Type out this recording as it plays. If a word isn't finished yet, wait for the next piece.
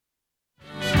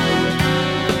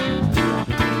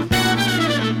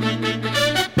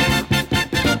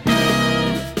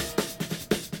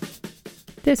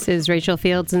This is Rachel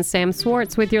Fields and Sam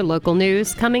Swartz with your local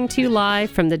news, coming to you live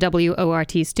from the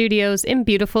WORT studios in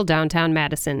beautiful downtown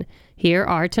Madison. Here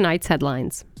are tonight's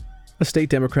headlines. A state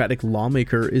Democratic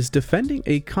lawmaker is defending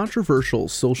a controversial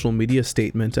social media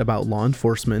statement about law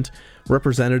enforcement.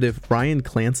 Representative Brian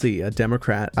Clancy, a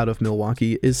Democrat out of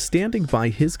Milwaukee, is standing by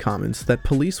his comments that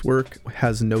police work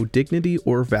has no dignity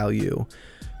or value.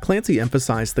 Clancy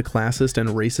emphasized the classist and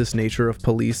racist nature of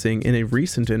policing in a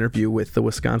recent interview with the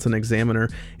Wisconsin Examiner,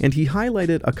 and he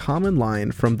highlighted a common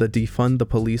line from the Defund the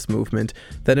Police movement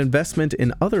that investment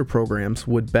in other programs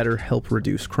would better help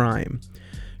reduce crime.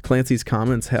 Clancy's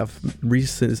comments have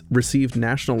received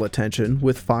national attention,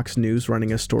 with Fox News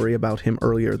running a story about him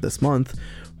earlier this month.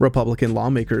 Republican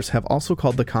lawmakers have also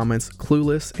called the comments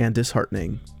clueless and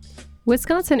disheartening.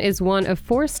 Wisconsin is one of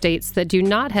 4 states that do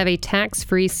not have a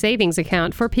tax-free savings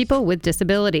account for people with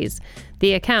disabilities.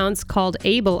 The accounts, called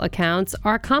ABLE accounts,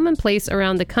 are commonplace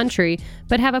around the country,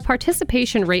 but have a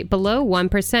participation rate below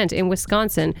 1% in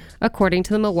Wisconsin, according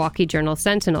to the Milwaukee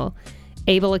Journal-Sentinel.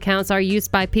 ABLE accounts are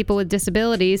used by people with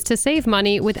disabilities to save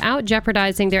money without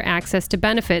jeopardizing their access to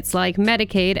benefits like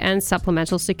Medicaid and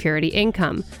supplemental security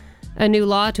income. A new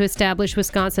law to establish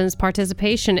Wisconsin's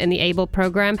participation in the ABLE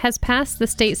program has passed the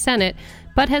state Senate,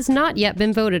 but has not yet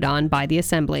been voted on by the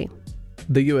Assembly.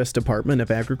 The U.S. Department of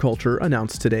Agriculture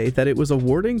announced today that it was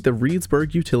awarding the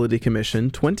Reedsburg Utility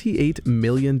Commission $28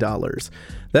 million.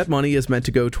 That money is meant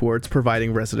to go towards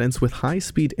providing residents with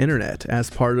high-speed internet as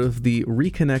part of the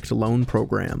Reconnect loan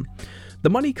program. The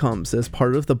money comes as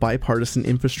part of the bipartisan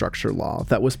infrastructure law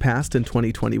that was passed in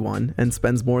 2021 and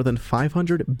spends more than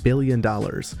 $500 billion.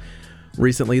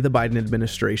 Recently, the Biden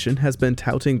administration has been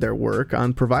touting their work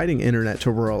on providing internet to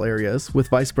rural areas, with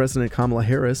Vice President Kamala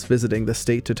Harris visiting the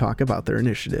state to talk about their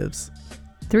initiatives.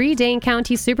 3 Dane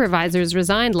County supervisors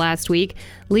resigned last week,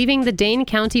 leaving the Dane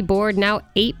County Board now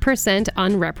 8%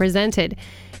 unrepresented.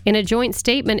 In a joint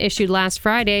statement issued last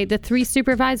Friday, the 3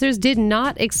 supervisors did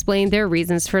not explain their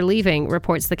reasons for leaving,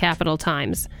 reports the Capital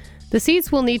Times. The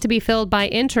seats will need to be filled by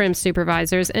interim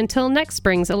supervisors until next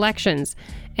spring's elections.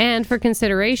 And for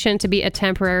consideration to be a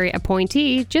temporary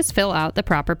appointee, just fill out the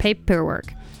proper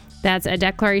paperwork. That's a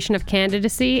declaration of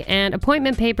candidacy and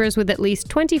appointment papers with at least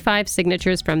 25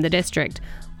 signatures from the district.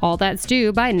 All that's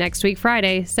due by next week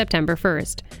Friday, September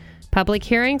 1st. Public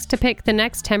hearings to pick the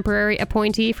next temporary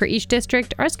appointee for each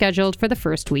district are scheduled for the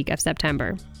first week of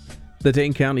September. The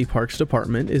Dane County Parks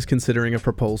Department is considering a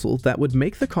proposal that would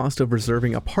make the cost of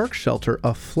reserving a park shelter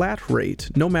a flat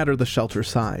rate, no matter the shelter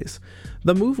size.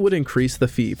 The move would increase the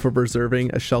fee for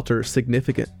reserving a shelter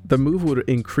significantly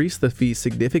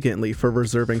for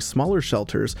reserving smaller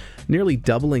shelters, nearly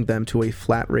doubling them to a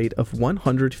flat rate of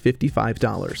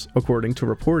 $155, according to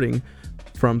reporting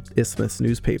from Isthmus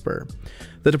newspaper.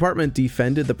 The department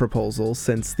defended the proposal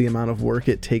since the amount of work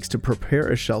it takes to prepare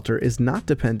a shelter is not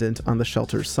dependent on the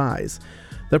shelter's size.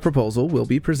 The proposal will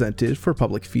be presented for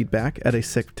public feedback at a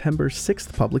September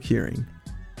 6th public hearing.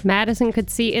 Madison could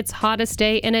see its hottest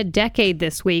day in a decade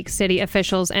this week, city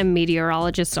officials and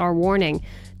meteorologists are warning.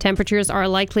 Temperatures are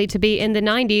likely to be in the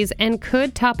 90s and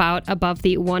could top out above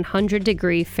the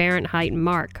 100-degree Fahrenheit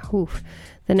mark. Oof.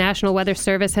 The National Weather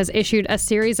Service has issued a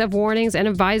series of warnings and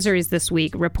advisories this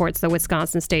week, reports the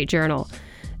Wisconsin State Journal.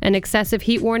 An excessive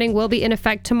heat warning will be in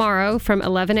effect tomorrow from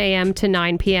 11 a.m. to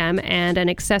 9 p.m., and an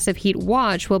excessive heat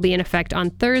watch will be in effect on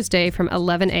Thursday from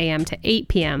 11 a.m. to 8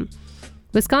 p.m.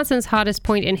 Wisconsin's hottest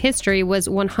point in history was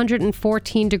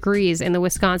 114 degrees in the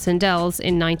Wisconsin Dells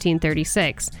in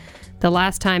 1936. The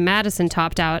last time Madison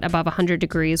topped out above 100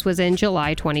 degrees was in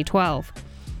July 2012.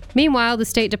 Meanwhile, the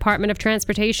State Department of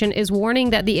Transportation is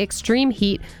warning that the extreme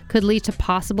heat could lead to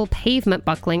possible pavement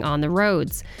buckling on the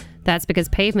roads. That's because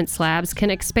pavement slabs can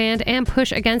expand and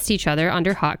push against each other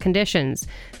under hot conditions.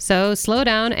 So slow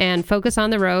down and focus on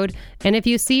the road, and if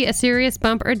you see a serious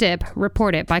bump or dip,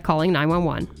 report it by calling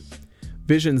 911.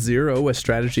 Vision Zero, a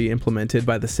strategy implemented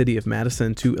by the city of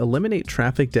Madison to eliminate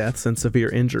traffic deaths and severe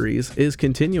injuries, is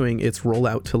continuing its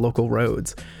rollout to local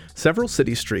roads. Several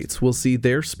city streets will see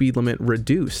their speed limit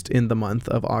reduced in the month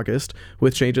of August,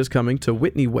 with changes coming to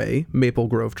Whitney Way, Maple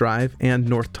Grove Drive, and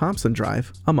North Thompson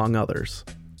Drive, among others.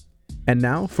 And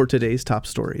now for today's top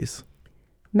stories.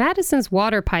 Madison's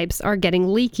water pipes are getting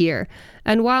leakier,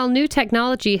 and while new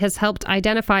technology has helped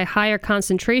identify higher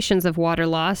concentrations of water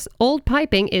loss, old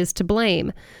piping is to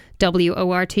blame.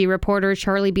 WORT reporter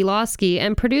Charlie Bielowski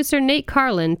and producer Nate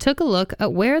Carlin took a look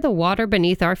at where the water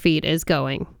beneath our feet is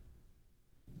going.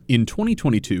 In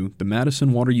 2022, the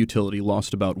Madison Water Utility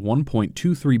lost about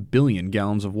 1.23 billion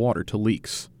gallons of water to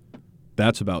leaks.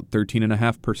 That's about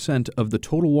 13.5% of the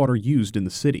total water used in the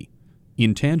city.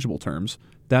 In tangible terms,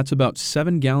 that's about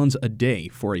 7 gallons a day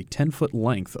for a 10-foot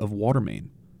length of water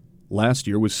main. Last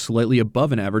year was slightly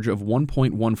above an average of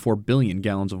 1.14 billion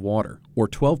gallons of water, or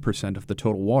 12% of the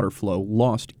total water flow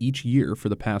lost each year for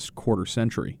the past quarter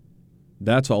century.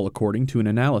 That's all according to an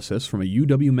analysis from a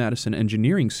UW-Madison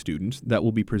engineering student that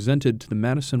will be presented to the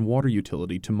Madison Water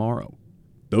Utility tomorrow.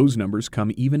 Those numbers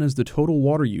come even as the total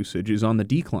water usage is on the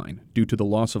decline due to the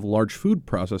loss of large food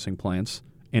processing plants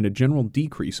and a general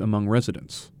decrease among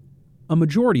residents. A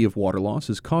majority of water loss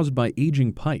is caused by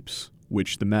aging pipes,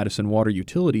 which the Madison Water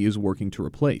Utility is working to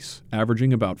replace,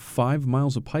 averaging about 5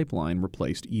 miles of pipeline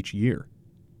replaced each year.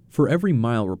 For every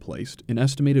mile replaced, an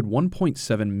estimated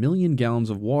 1.7 million gallons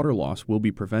of water loss will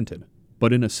be prevented.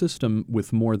 But in a system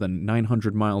with more than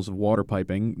 900 miles of water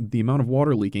piping, the amount of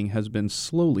water leaking has been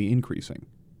slowly increasing.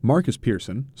 Marcus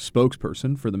Pearson,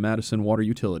 spokesperson for the Madison Water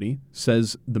Utility,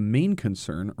 says the main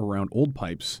concern around old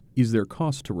pipes is their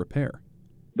cost to repair.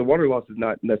 The water loss is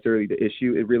not necessarily the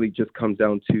issue. It really just comes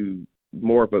down to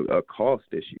more of a cost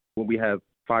issue. When we have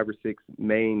 5 or 6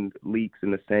 main leaks in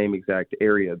the same exact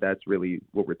area, that's really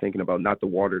what we're thinking about, not the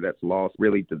water that's lost,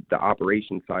 really the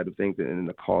operation side of things and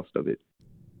the cost of it.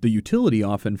 The utility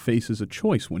often faces a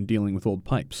choice when dealing with old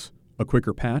pipes: a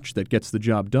quicker patch that gets the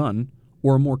job done,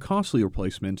 or a more costly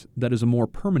replacement that is a more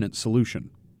permanent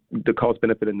solution. The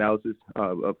cost-benefit analysis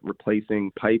of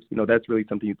replacing pipes, that's really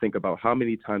something you think about. How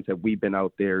many times have we been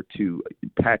out there to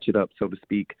patch it up, so to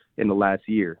speak, in the last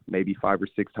year? Maybe 5 or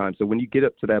 6 times. So when you get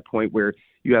up to that point where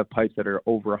you have pipes that are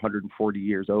over 140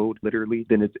 years old, literally,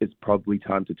 then it's probably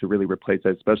time to really replace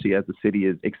that, especially as the city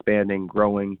is expanding,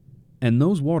 growing. And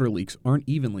those water leaks aren't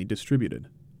evenly distributed.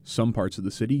 Some parts of the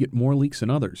city get more leaks than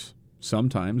others,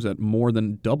 sometimes at more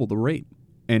than double the rate.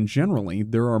 And generally,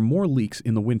 there are more leaks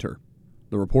in the winter.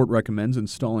 The report recommends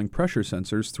installing pressure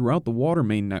sensors throughout the water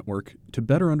main network to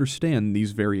better understand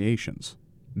these variations.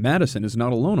 Madison is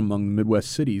not alone among the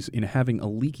Midwest cities in having a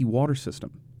leaky water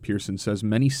system. Pearson says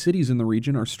many cities in the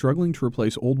region are struggling to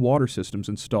replace old water systems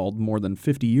installed more than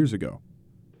 50 years ago.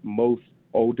 Most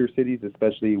older cities,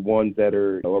 especially ones that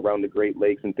are around the Great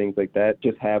Lakes and things like that,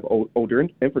 just have older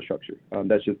infrastructure.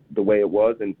 That's just the way it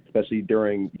was, and especially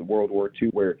during World War II,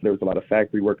 where there was a lot of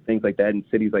factory work, things like that, in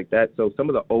cities like that. So some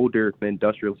of the older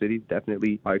industrial cities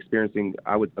definitely are experiencing,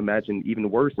 I would imagine,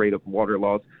 even worse rate of water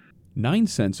loss. 9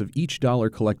 cents of each dollar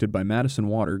collected by Madison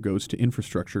Water goes to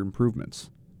infrastructure improvements.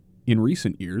 In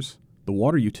recent years, the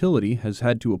water utility has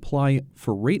had to apply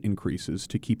for rate increases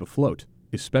to keep afloat,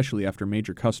 especially after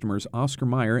major customers Oscar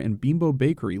Mayer and Bimbo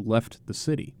Bakery left the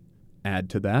city. Add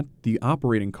to that the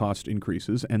operating cost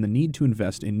increases and the need to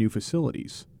invest in new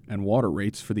facilities, and water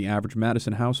rates for the average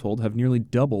Madison household have nearly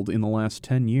doubled in the last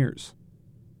 10 years.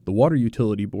 The Water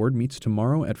Utility Board meets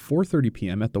tomorrow at 4:30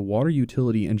 p.m. at the Water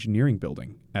Utility Engineering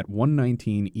Building at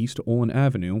 119 East Olin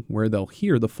Avenue, where they'll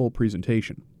hear the full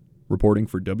presentation. Reporting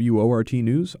for WORT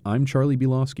News, I'm Charlie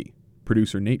Bielowski.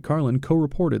 Producer Nate Carlin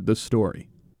co-reported this story.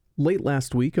 Late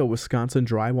last week, a Wisconsin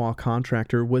drywall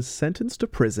contractor was sentenced to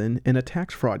prison in a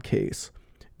tax fraud case.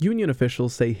 Union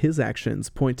officials say his actions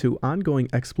point to ongoing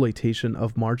exploitation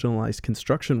of marginalized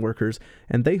construction workers,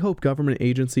 and they hope government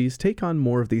agencies take on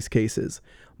more of these cases.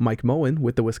 Mike Moen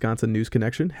with the Wisconsin News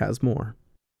Connection has more.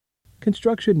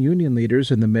 Construction union leaders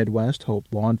in the Midwest hope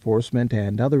law enforcement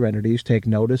and other entities take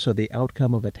notice of the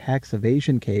outcome of a tax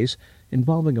evasion case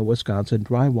involving a Wisconsin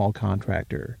drywall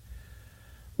contractor.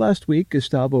 Last week,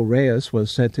 Gustavo Reyes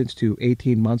was sentenced to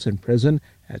 18 months in prison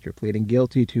after pleading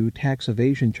guilty to tax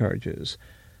evasion charges.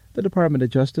 The Department of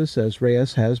Justice says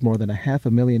Reyes has more than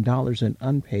 $500,000 in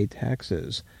unpaid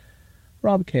taxes.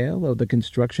 Rob Kale of the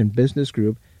Construction Business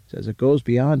Group says it goes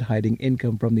beyond hiding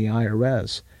income from the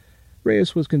IRS.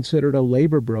 Reyes was considered a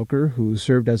labor broker who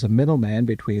served as a middleman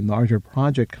between larger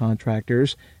project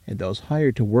contractors and those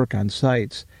hired to work on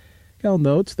sites. Cal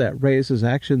notes that Reyes'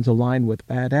 actions align with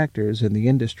bad actors in the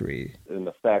industry. In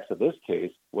the facts of this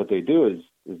case, what they do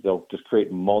is they'll just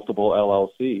create multiple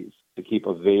LLCs to keep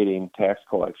evading tax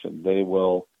collection. They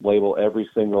will label every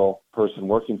single person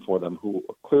working for them who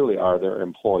clearly are their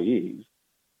employees,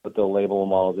 but they'll label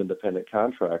them all as independent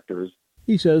contractors.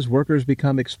 He says workers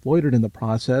become exploited in the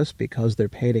process because they're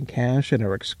paid in cash and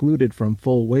are excluded from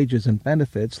full wages and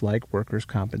benefits like workers'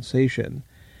 compensation.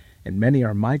 And many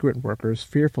are migrant workers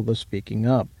fearful of speaking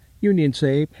up. Unions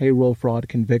say payroll fraud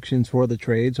convictions for the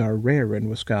trades are rare in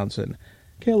Wisconsin.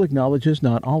 Kale acknowledges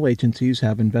not all agencies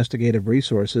have investigative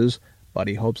resources, but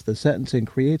he hopes the sentencing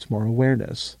creates more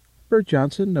awareness. Bert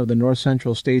Johnson of the North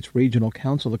Central States Regional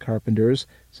Council of Carpenters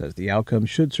says the outcome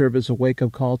should serve as a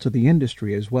wake-up call to the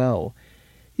industry as well.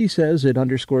 He says it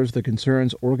underscores the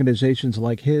concerns organizations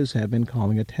like his have been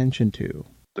calling attention to.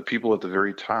 The people at the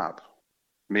very top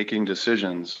making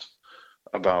decisions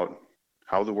about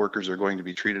how the workers are going to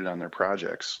be treated on their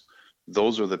projects,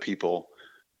 those are the people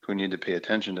who need to pay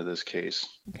attention to this case.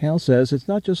 Cal says it's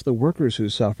not just the workers who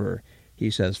suffer. He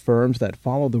says firms that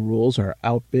follow the rules are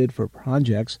outbid for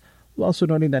projects, while also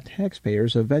noting that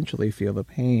taxpayers eventually feel the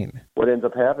pain. What ends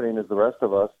up happening is the rest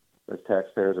of us, as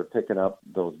taxpayers, are picking up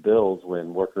those bills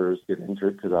when workers get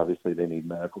injured because obviously they need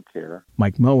medical care.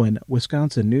 Mike Moen,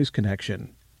 Wisconsin News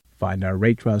Connection. Find our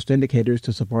rate trust indicators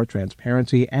to support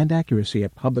transparency and accuracy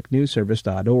at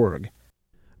publicnewsservice.org.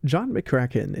 John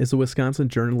McCracken is a Wisconsin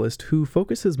journalist who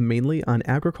focuses mainly on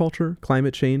agriculture,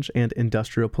 climate change, and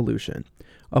industrial pollution.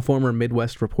 A former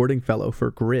Midwest Reporting Fellow for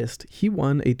GRIST, he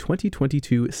won a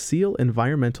 2022 SEAL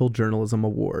Environmental Journalism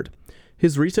Award.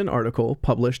 His recent article,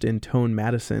 published in Tone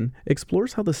Madison,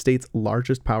 explores how the state's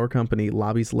largest power company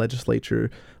lobbies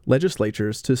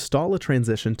legislatures to stall a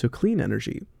transition to clean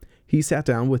energy. He sat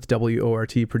down with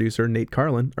WORT producer Nate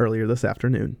Carlin earlier this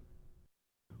afternoon.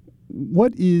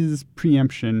 What is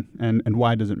preemption and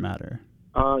why does it matter?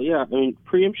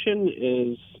 Preemption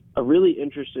is a really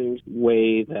interesting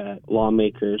way that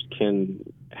lawmakers can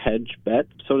hedge bet,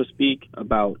 so to speak,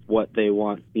 about what they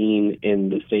want seen in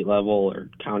the state level or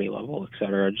county level, et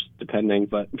cetera, just depending.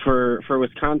 But for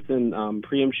Wisconsin,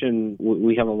 preemption,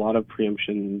 we have a lot of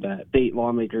preemption that state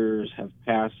lawmakers have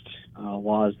passed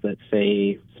laws that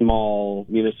say small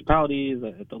municipalities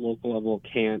at the local level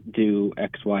can't do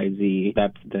X, Y, Z.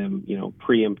 That's them,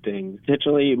 preempting.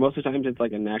 Potentially, most of the times it's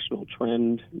like a national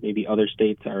trend. Maybe other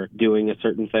states are doing a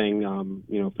certain thing.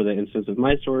 For the instance of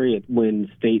my story, it's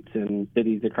when states and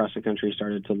cities across the country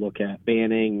started to look at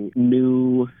banning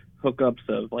new hookups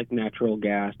of like natural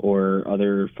gas or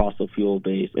other fossil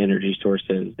fuel-based energy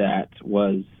sources. That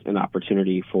was an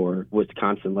opportunity for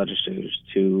Wisconsin legislators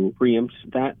to preempt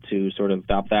that, to sort of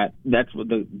stop that. That's what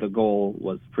the goal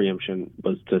was. Preemption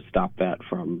was to stop that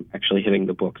from actually hitting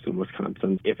the books in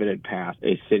Wisconsin. If it had passed,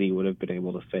 a city would have been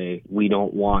able to say, we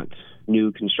don't want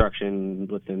new construction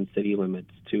within city limits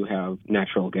to have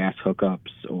natural gas hookups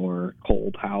or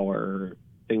coal power,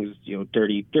 things,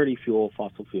 dirty fuel,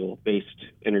 fossil fuel-based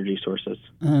energy sources.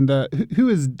 And who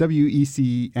is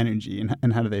WEC Energy,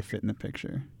 and how do they fit in the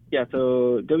picture? Yeah,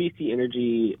 so WEC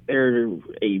Energy, they're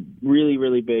a really,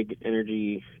 really big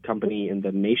energy company in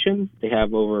the nation. They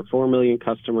have over 4 million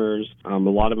customers, a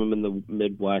lot of them in the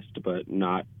Midwest, but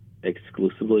not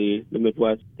exclusively the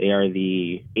Midwest. They are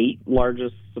the 8th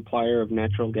largest supplier of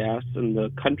natural gas in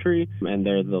the country, and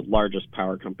they're the largest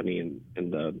power company in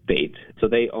the state. So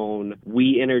they own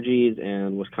We Energies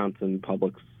and Wisconsin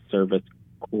Public Service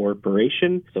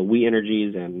Corporation. So We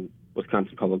Energies and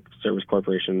Wisconsin Public Service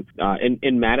Corporation.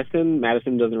 In Madison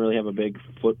doesn't really have a big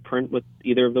footprint with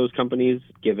either of those companies,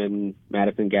 given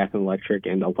Madison Gas and Electric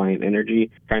and Alliant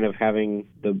Energy kind of having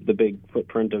the big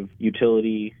footprint of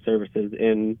utility services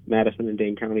in Madison and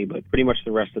Dane County. But pretty much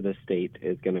the rest of the state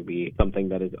is going to be something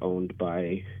that is owned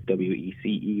by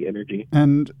WECE Energy.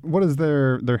 And what is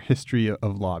their history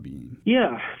of lobbying?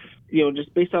 Yeah.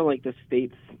 Just based on like the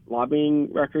state's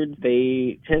lobbying records,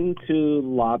 they tend to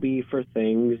lobby for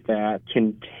things that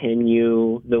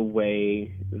continue the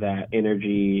way that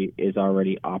energy is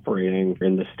already operating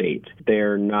in the state.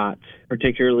 They're not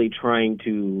particularly trying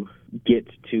to get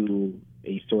to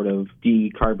a sort of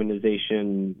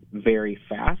decarbonization very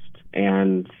fast,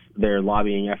 and their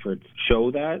lobbying efforts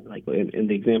show that. Like in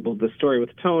the example of the story with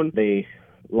Tone, they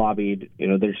lobbied,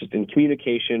 they're just in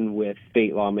communication with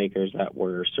state lawmakers that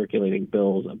were circulating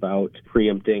bills about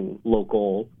preempting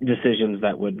local decisions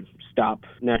that would stop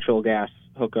natural gas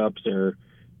hookups or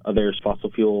other fossil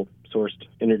fuel sourced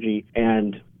energy.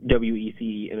 And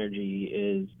WEC Energy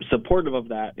is supportive of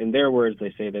that. In their words,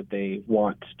 they say that they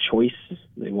want choice.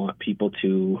 They want people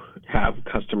to have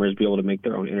customers be able to make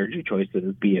their own energy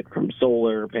choices, be it from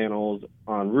solar panels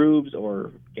on roofs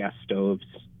or gas stoves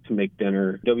to make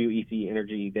dinner. WEC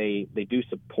Energy, they do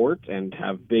support and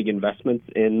have big investments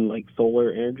in like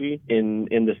solar energy in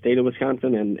the state of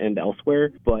Wisconsin and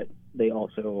elsewhere, but they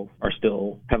also are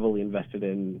still heavily invested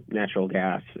in natural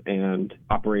gas and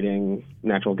operating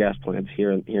natural gas plants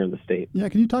here in the state. Yeah,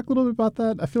 can you talk a little bit about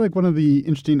that? I feel like one of the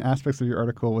interesting aspects of your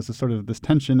article was this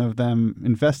tension of them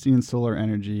investing in solar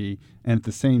energy and at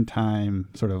the same time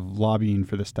sort of lobbying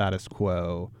for the status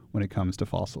quo when it comes to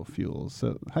fossil fuels.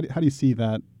 So how do you see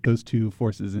those two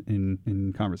forces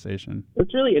in conversation?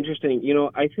 It's really interesting.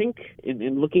 I think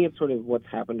in looking at sort of what's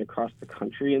happened across the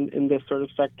country in this sort of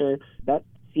sector, that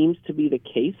seems to be the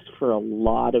case for a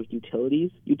lot of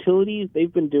utilities. Utilities,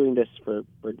 they've been doing this for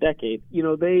decades.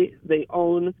 They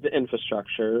own the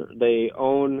infrastructure. They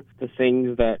own the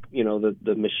things that,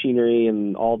 the machinery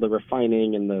and all the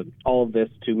refining and all of this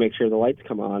to make sure the lights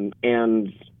come on.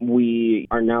 And we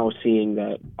are now seeing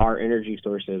that our energy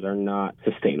sources are not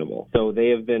sustainable. So they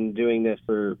have been doing this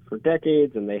for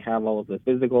decades, and they have all of the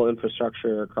physical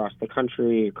infrastructure across the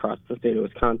country, across the state of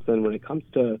Wisconsin. When it comes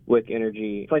to WIC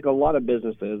energy, it's like a lot of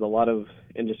businesses, a lot of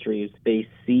industries, they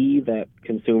see that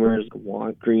consumers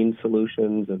want green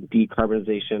solutions and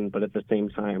decarbonization, but at the same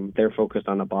time, they're focused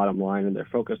on a bottom line, and they're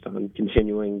focused on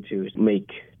continuing to make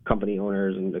company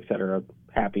owners and et cetera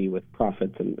happy with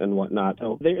profits and whatnot.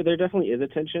 So there definitely is a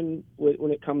tension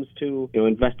when it comes to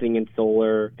investing in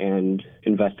solar and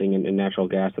investing in natural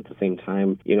gas at the same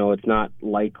time. It's not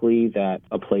likely that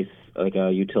a place like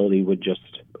a utility would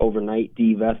just overnight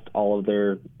divest all of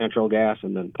their natural gas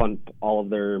and then pump all of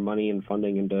their money and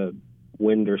funding into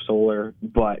wind or solar,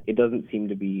 but it doesn't seem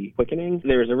to be quickening.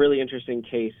 There's a really interesting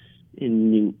case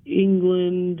in New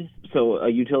England. So a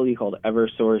utility called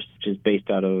Eversource, which is based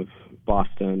out of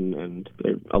Boston, and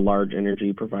they're a large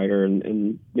energy provider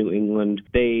in New England.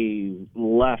 They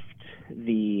left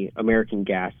the American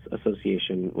Gas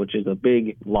Association, which is a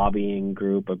big lobbying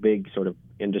group, a big sort of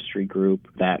industry group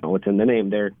that, what's in the name,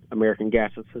 they're American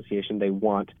Gas Association. They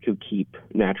want to keep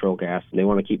natural gas. They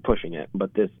want to keep pushing it.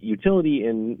 But this utility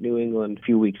in New England, a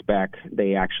few weeks back,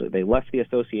 they left the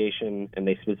association, and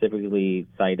they specifically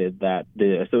cited that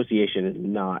the association is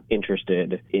not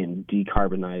interested in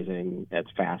decarbonizing as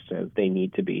fast as they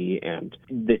need to be. And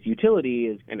this utility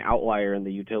is an outlier in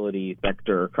the utility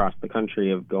sector across the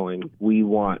country of going, we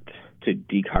want to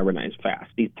decarbonize fast.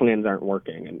 These plans aren't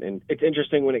working. And it's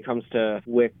interesting when it comes to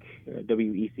WIC,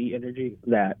 WEC Energy,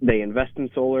 that they invest in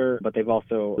solar, but they've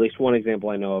also, at least one example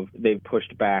I know of, they've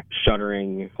pushed back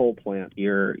shuttering coal plant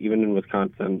here, even in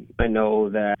Wisconsin. I know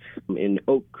that in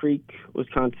Oak Creek,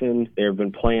 Wisconsin, there have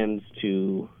been plans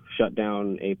to shut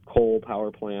down a coal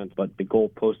power plant, but the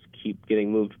goalposts keep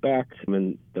getting moved back.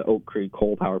 And the Oak Creek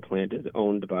coal power plant is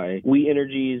owned by We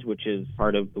Energies, which is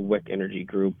part of the WIC Energy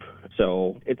Group.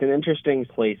 So it's an interesting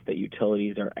place that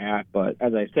utilities are at. But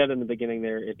as I said in the beginning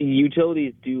there,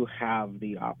 utilities do have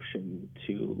the option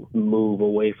to move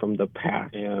away from the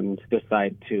past and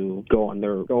decide to go on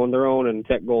their own and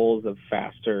set goals of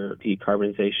faster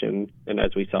decarbonization. And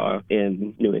as we saw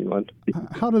in New England.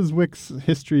 How does WIC's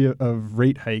history of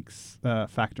rate hikes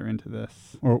factor into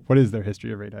this? Or what is their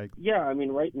history of rate hikes? Yeah, I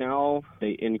mean, right now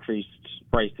they increased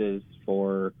prices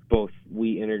for both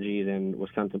We Energies and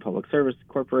Wisconsin Public Service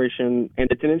Corporation. And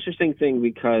it's an interesting thing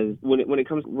because when it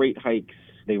comes to rate hikes,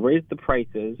 they raise the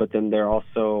prices, but then they're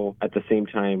also at the same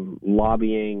time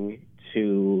lobbying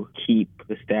to keep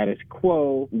the status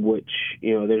quo, which,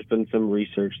 there's been some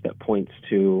research that points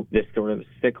to this sort of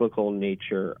cyclical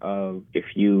nature of if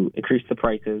you increase the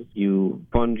prices, you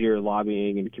fund your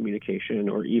lobbying and communication,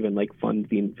 or even fund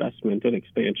the investment and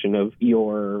expansion of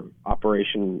your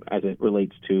operation as it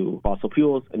relates to fossil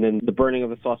fuels. And then the burning of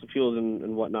the fossil fuels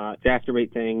and whatnot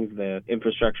exacerbate things, the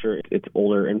infrastructure, it's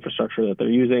older infrastructure that they're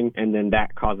using, and then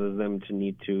that causes them to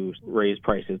need to raise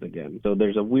prices again. So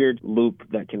there's a weird loop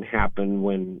that can happen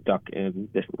when stuck in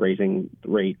this raising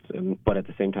rates, but at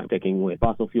the same time sticking with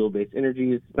fossil fuel-based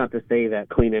energies. It's not to say that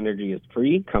clean energy is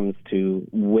free. Comes to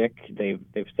WIC,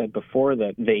 they've said before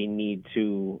that they need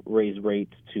to raise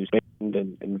rates to spend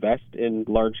and invest in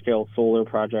large-scale solar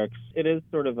projects. It is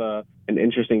sort of an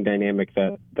interesting dynamic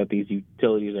that these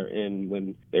utilities are in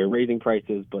when they're raising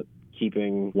prices, but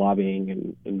keeping lobbying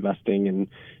and investing in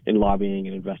lobbying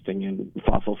and investing in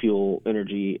fossil fuel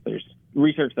energy. There's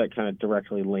research that kind of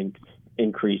directly links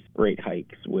increased rate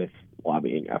hikes with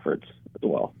lobbying efforts as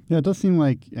well. Yeah, it does seem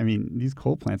like, these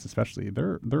coal plants especially,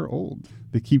 they're old.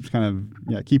 They keep kind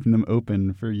of keeping them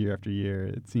open for year after year.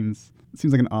 It seems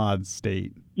like an odd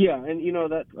state. Yeah, and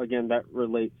that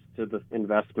relates to the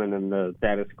investment and the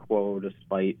status quo,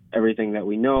 despite everything that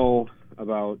we know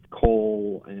about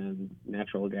coal and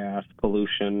natural gas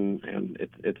pollution and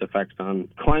its effects on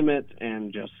climate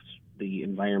and just the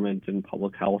environment and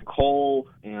public health. Coal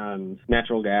and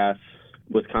natural gas,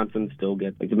 Wisconsin still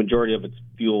gets the majority of its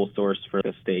fuel source for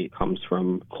the state comes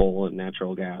from coal and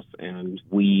natural gas, and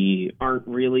we aren't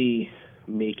really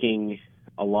making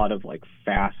a lot of getting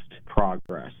to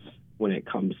progress when it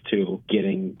comes to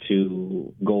getting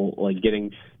to goal,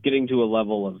 getting getting to a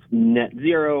level of net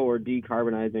zero or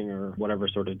decarbonizing or whatever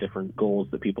sort of different goals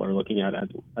that people are looking at as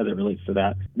it relates to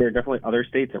that. There are definitely other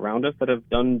states around us that have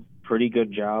done pretty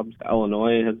good jobs.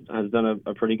 Illinois has done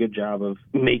a pretty good job of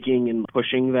making and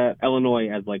pushing that. Illinois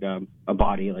as like a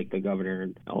body, like the governor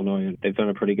in Illinois, and they've done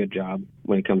a pretty good job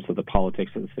when it comes to the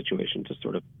politics of the situation to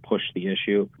sort of push the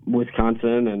issue.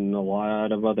 Wisconsin and a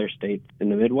lot of other states in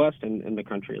the Midwest and in the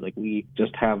country, like we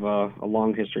just have a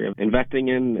long history of investing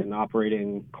in and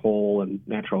operating coal and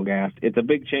natural gas. It's a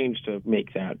big change to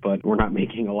make that, but we're not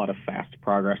making a lot of fast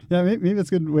progress. Yeah, maybe that's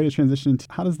a good way to transition to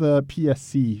how does the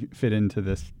PSC fit into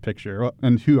this picture,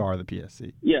 and who are the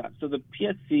PSC? Yeah, so the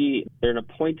PSC, they're an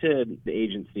appointed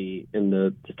agency in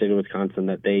the state of Wisconsin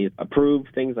that they approve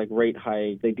things like rate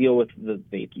hikes. They deal with the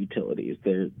state utilities.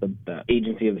 They're the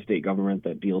agency of the state government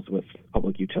that deals with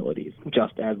public utilities,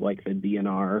 just as like the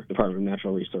DNR, Department of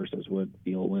Natural Resources, would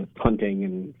deal with hunting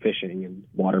and fishing and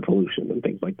water pollution and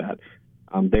things like that.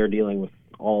 They're dealing with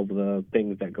all the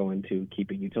things that go into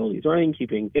keeping utilities running,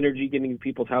 keeping energy getting to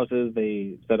people's houses.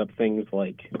 They set up things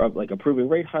like approving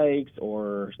rate hikes,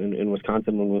 or in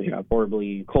Wisconsin, when we have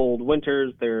horribly cold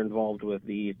winters, they're involved with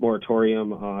the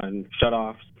moratorium on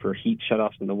shutoffs for heat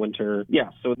shutoffs in the winter.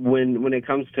 Yeah, so when it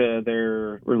comes to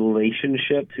their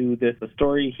relationship to this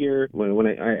story here, when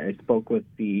I spoke with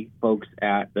the folks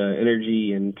at the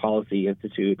Energy and Policy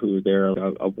Institute, who they're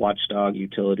a watchdog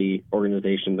utility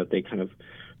organization that they kind of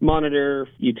monitor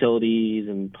utilities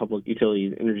and public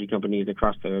utilities, energy companies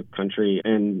across the country.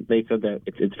 And they said that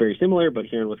it's very similar, but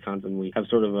here in Wisconsin, we have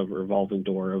sort of a revolving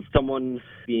door of someone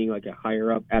being like a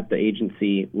higher up at the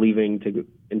agency, leaving to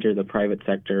enter the private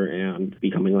sector and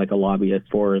becoming like a lobbyist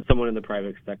for someone in the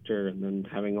private sector, and then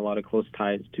having a lot of close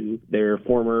ties to their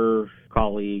former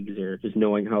colleagues, or just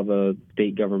knowing how the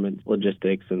state government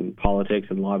logistics and politics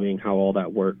and lobbying, how all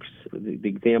that works. The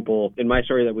example in my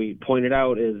story that we pointed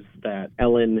out is that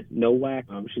Ellen Nowak,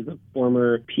 she's a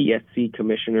former PSC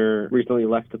commissioner, recently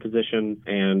left the position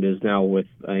and is now with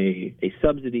a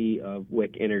subsidy of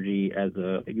WIC Energy as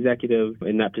an executive.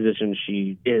 In that position,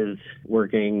 she is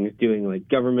working, doing like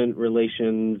government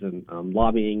relations and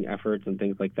lobbying efforts and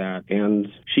things like that. And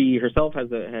she herself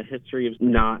has a history of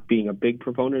not being a big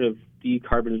proponent of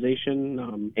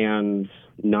decarbonization and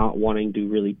not wanting to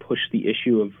really push the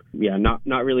issue of,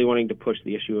 not really wanting to push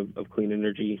the issue of clean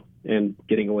energy and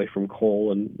getting away from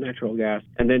coal and natural gas.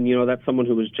 And then, that's someone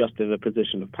who was just in a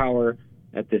position of power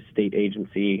at this state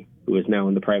agency who is now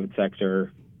in the private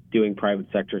sector doing private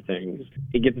sector things.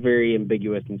 It gets very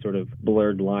ambiguous and sort of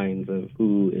blurred lines of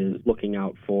who is looking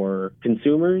out for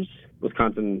consumers,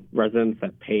 Wisconsin residents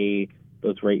that pay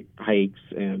those rate hikes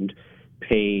and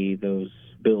pay those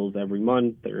bills every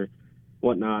month or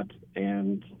whatnot,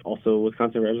 and also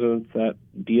Wisconsin residents that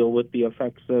deal with the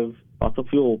effects of fossil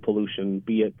fuel pollution,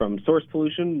 be it from source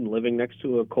pollution, living next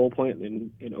to a coal plant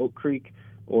in Oak Creek,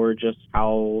 or just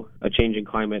how a changing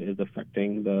climate is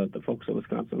affecting the folks of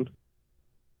Wisconsin.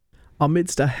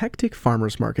 Amidst a hectic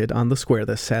farmers market on the square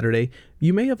this Saturday,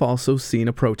 you may have also seen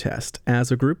a protest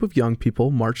as a group of young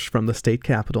people marched from the state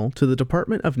capitol to the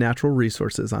Department of Natural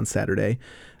Resources on Saturday.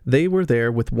 They were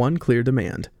there with one clear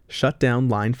demand: shut down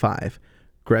Line 5.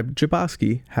 Greg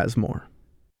Jaboski has more.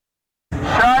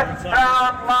 Shut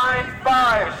down Line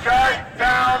 5! Shut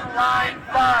down Line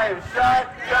 5!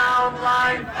 Shut down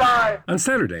Line 5! On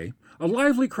Saturday, a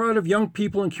lively crowd of young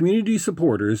people and community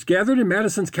supporters gathered in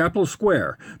Madison's Capitol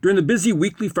Square during the busy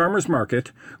weekly farmers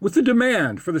market with the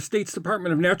demand for the state's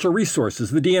Department of Natural Resources,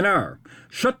 the DNR,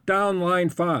 shut down Line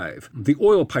 5, the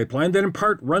oil pipeline that in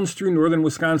part runs through northern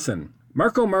Wisconsin.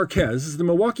 Marco Marquez is the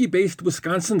Milwaukee-based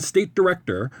Wisconsin State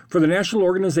Director for the national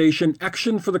organization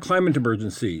Action for the Climate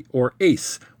Emergency, or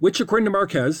ACE, which, according to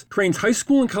Marquez, trains high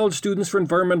school and college students for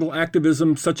environmental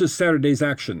activism such as Saturday's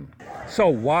action. So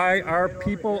why are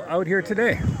people out here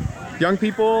today? Young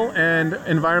people and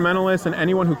environmentalists and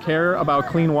anyone who care about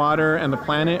clean water and the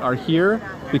planet are here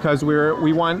because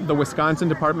we want the Wisconsin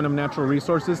Department of Natural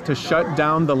Resources to shut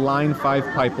down the Line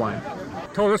 5 pipeline.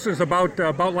 Tell listeners about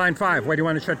Line 5. Why do you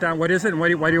want to shut down? What is it, and why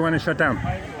do you want to shut down?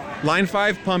 Line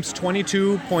 5 pumps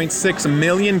 22.6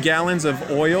 million gallons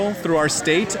of oil through our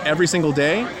state every single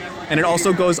day, and it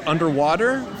also goes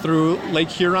underwater through Lake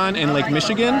Huron and Lake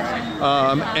Michigan,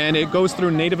 and it goes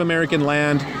through Native American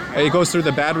land. It goes through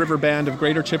the Bad River Band of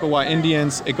Greater Chippewa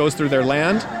Indians. It goes through their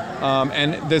land,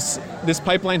 and this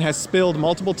pipeline has spilled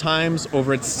multiple times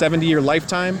over its 70-year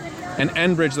lifetime, and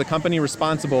Enbridge, the company was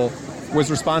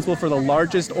responsible for the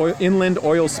largest inland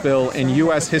oil spill in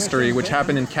U.S. history, which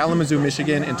happened in Kalamazoo,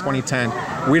 Michigan in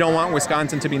 2010. We don't want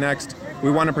Wisconsin to be next. We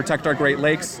want to protect our Great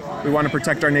Lakes, we want to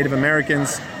protect our Native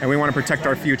Americans, and we want to protect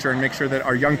our future and make sure that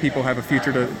our young people have a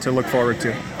future to look forward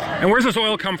to. And where does this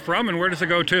oil come from and where does it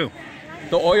go to?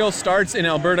 The oil starts in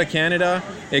Alberta, Canada.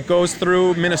 It goes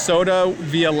through Minnesota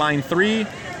via Line 3.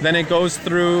 Then it goes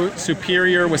through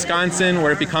Superior, Wisconsin,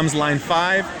 where it becomes Line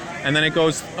 5. And then it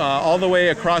goes all the way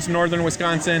across northern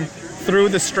Wisconsin, through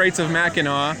the Straits of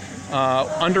Mackinac,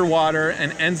 underwater,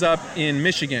 and ends up in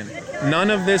Michigan.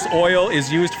 None of this oil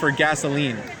is used for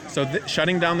gasoline. So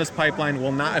shutting down this pipeline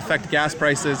will not affect gas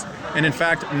prices. And in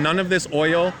fact, none of this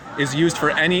oil is used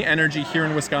for any energy here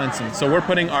in Wisconsin. So we're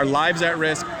putting our lives at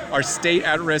risk, our state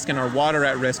at risk, and our water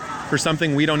at risk for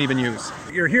something we don't even use.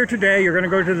 You're here today. You're going to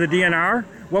go to the DNR.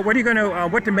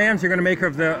 What demands are you going to make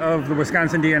of the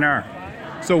Wisconsin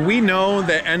DNR? So we know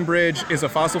that Enbridge is a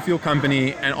fossil fuel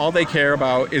company, and all they care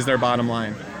about is their bottom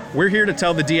line. We're here to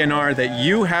tell the DNR that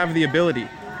you have the ability.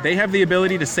 They have the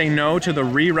ability to say no to the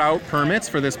reroute permits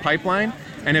for this pipeline.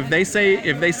 And if they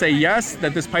say yes,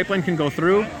 that this pipeline can go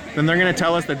through, then they're going to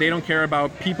tell us that they don't care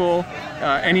about people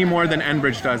any more than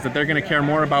Enbridge does, that they're going to care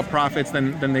more about profits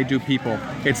than they do people.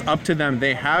 It's up to them.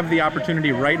 They have the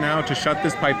opportunity right now to shut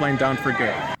this pipeline down for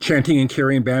good. Chanting and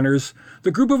carrying banners,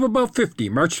 the group of about 50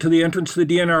 marched to the entrance to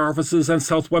the DNR offices on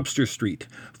South Webster Street.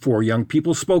 4 young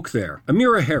people spoke there.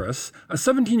 Amira Harris, a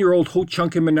 17-year-old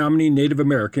Ho-Chunk and Menominee Native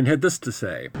American, had this to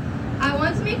say. I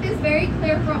want to make this very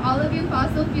clear for all of you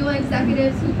fossil fuel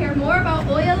executives who care more about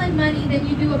oil and money than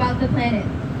you do about the planet.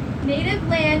 Native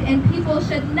land and people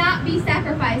should not be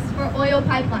sacrificed for oil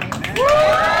pipelines.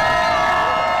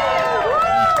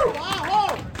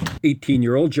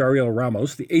 18-year-old Jariel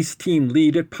Ramos, the ACE team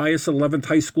lead at Pius 11th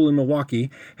High School in Milwaukee,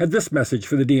 had this message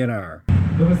for the DNR.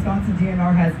 The Wisconsin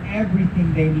DNR has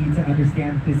everything they need to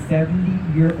understand this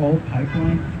 70-year-old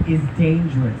pipeline is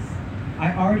dangerous.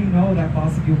 I already know that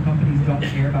fossil fuel companies don't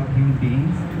care about human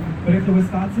beings, but if the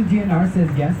Wisconsin DNR says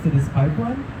yes to this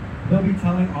pipeline, they'll be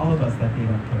telling all of us that they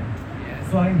don't care.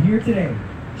 So I am here today,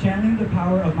 channeling the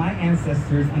power of my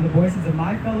ancestors and the voices of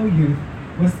my fellow youth.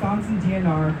 Wisconsin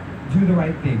DNR, do the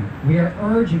right thing. We are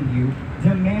urging you,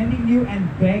 demanding you, and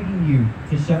begging you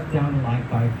to shut down the Line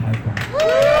 5 pipeline.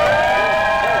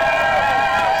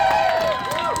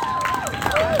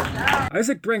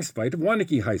 Isaac Drangstveit of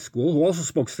Waunakee High School, who also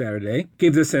spoke Saturday,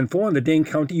 gave this info on the Dane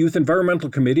County Youth Environmental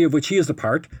Committee, of which he is a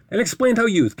part, and explained how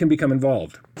youth can become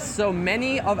involved. So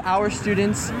many of our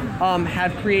students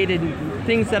have created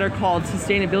things that are called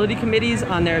sustainability committees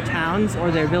on their towns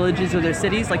or their villages or their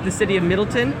cities, like the city of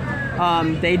Middleton.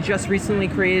 They just recently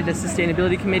created a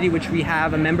sustainability committee, which we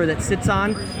have a member that sits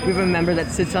on. We have a member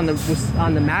that sits on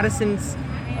the Madison's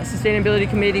sustainability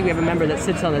committee. We have a member that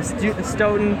sits on the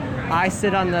Stoughton. I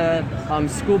sit on the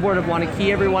school board of Waunakee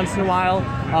every once in a while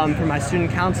for my student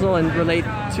council and relate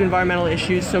to environmental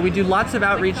issues. So we do lots of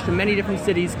outreach to many different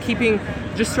cities, helping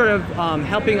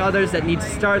others that need to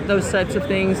start those types of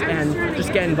things and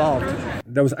just get involved.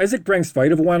 That was Isaac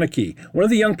Drangstveit of Waunakee, one of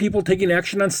the young people taking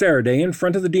action on Saturday in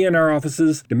front of the DNR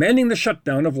offices, demanding the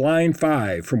shutdown of Line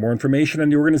 5. For more information on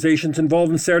the organizations involved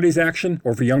in Saturday's action,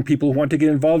 or for young people who want to get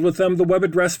involved with them, the web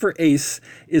address for ACE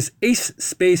is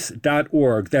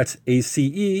acespace.org. That's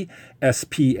ACESPACE.org.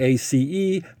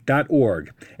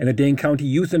 And the Dane County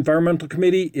Youth Environmental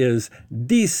Committee is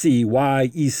DCYEC.org.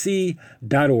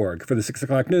 For the 6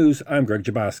 o'clock news, I'm Greg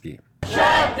Jaboski.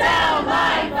 Shut down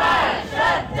Line 5!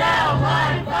 Shut down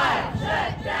Line 5!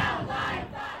 Shut down Line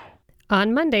 5!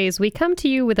 On Mondays, we come to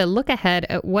you with a look ahead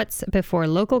at what's before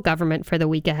local government for the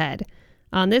week ahead.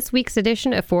 On this week's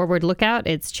edition of Forward Lookout,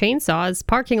 it's chainsaws,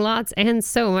 parking lots, and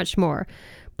so much more.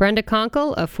 Brenda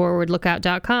Conkle of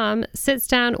ForwardLookout.com sits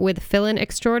down with fill-in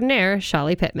extraordinaire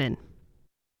Shali Pittman.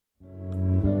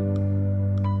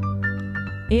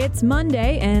 It's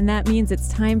Monday, and that means it's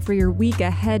time for your week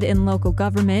ahead in local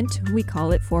government. We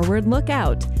call it Forward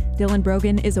Lookout. Dylan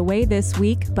Brogan is away this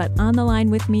week, but on the line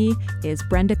with me is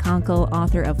Brenda Conkle,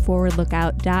 author of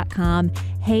ForwardLookout.com.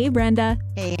 Hey, Brenda.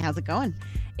 Hey, how's it going?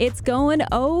 It's going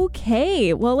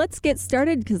okay. Well, let's get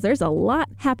started because there's a lot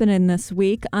happening this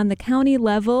week on the county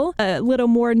level. A little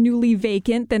more newly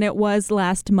vacant than it was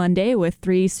last Monday, with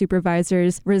 3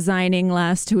 supervisors resigning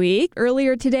last week.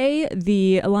 Earlier today,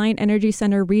 the Alliant Energy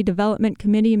Center Redevelopment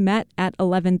Committee met at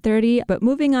 11:30, but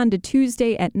moving on to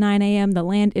Tuesday at 9 a.m., the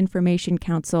Land Information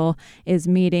Council is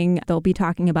meeting. They'll be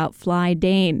talking about Fly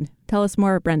Dane. Tell us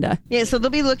more, Brenda. Yeah, so they'll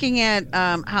be looking at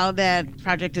how that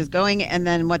project is going and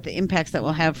then what the impacts that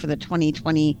we'll have for the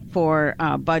 2024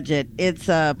 budget. It's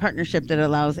a partnership that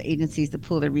allows agencies to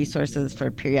pool their resources for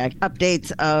periodic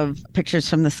updates of pictures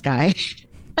from the sky.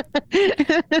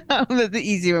 That's the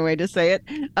easier way to say it.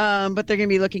 But they're going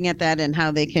to be looking at that and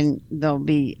how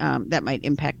that might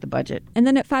impact the budget. And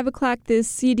then at 5 o'clock, the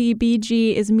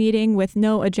CDBG is meeting with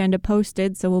no agenda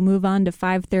posted, so we'll move on to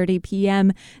 5:30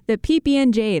 p.m. The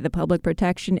PPNJ, the Public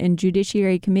Protection and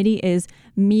Judiciary Committee, is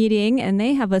meeting, and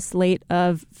they have a slate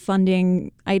of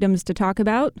funding items to talk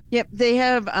about. Yep, they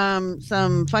have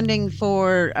some funding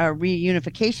for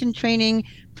reunification training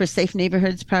for Safe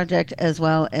Neighborhoods Project, as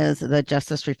well as the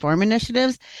Justice Reform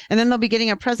Initiatives. And then they'll be getting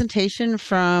a presentation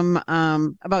from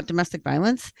about domestic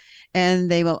violence.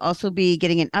 And they will also be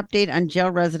getting an update on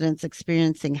jail residents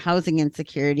experiencing housing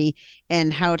insecurity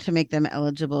and how to make them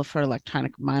eligible for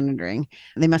electronic monitoring.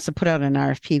 They must have put out an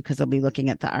RFP because they'll be looking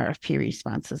at the RFP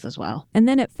responses as well. And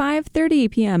then at 5:30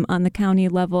 p.m. on the county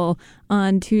level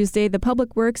on Tuesday, the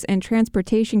Public Works and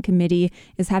Transportation Committee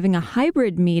is having a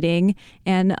hybrid meeting,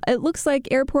 and it looks like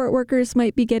airport workers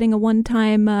might be getting a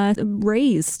one-time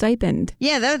raise stipend.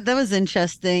 Yeah, that was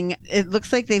interesting. It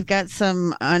looks like they've got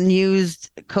some unused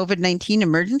COVID-19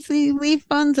 emergency leave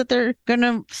funds that they're going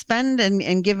to spend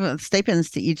and give stipends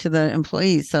to each of the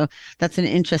employees. So that's an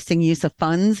interesting use of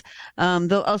funds.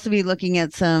 They'll also be looking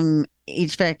at some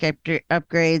HVAC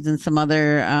upgrades and some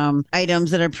other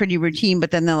items that are pretty routine,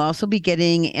 but then they'll also be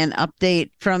getting an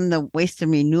update from the Waste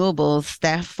and Renewables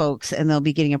staff folks, and they'll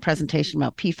be getting a presentation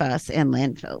about PFAS and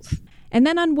landfills. And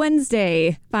then on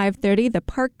Wednesday, 5:30, the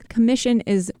Park Commission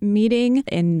is meeting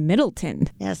in Middleton.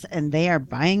 Yes, and they are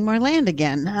buying more land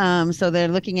again. So they're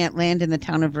looking at land in the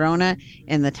town of Verona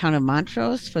and the town of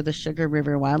Montrose for the Sugar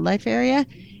River Wildlife Area.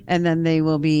 And then they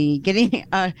will be getting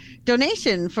a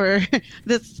donation for,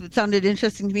 this sounded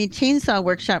interesting to me, chainsaw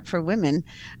workshop for women.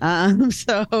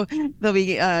 So they'll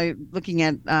be looking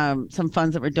at some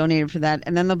funds that were donated for that.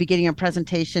 And then they'll be getting a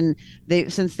presentation.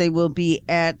 Since they will be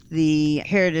at the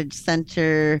Heritage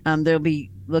Center, they'll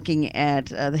be looking at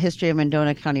the history of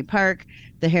Mendota County Park,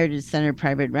 the Heritage Center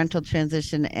private rental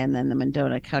transition, and then the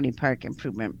Mendota County Park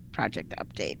Improvement Project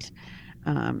update.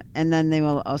 And then they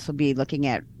will also be looking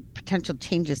at potential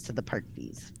changes to the park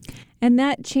fees. And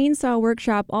that chainsaw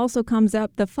workshop also comes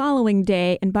up the following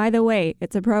day. And by the way,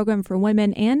 it's a program for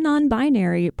women and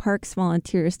non-binary parks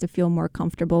volunteers to feel more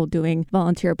comfortable doing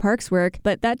volunteer parks work.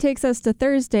 But that takes us to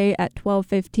Thursday at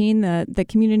 12:15. The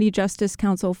Community Justice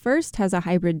Council First has a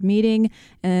hybrid meeting,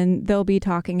 and they'll be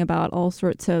talking about all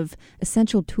sorts of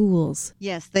essential tools.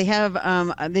 Yes, they have.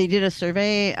 They did a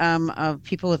survey of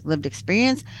people with lived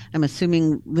experience. I'm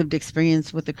assuming lived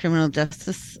experience with the criminal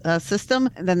justice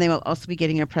system. And then they will also be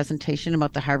getting a presentation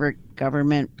about the Harvard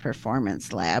Government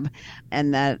Performance Lab,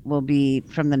 and that will be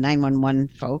from the 911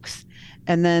 folks.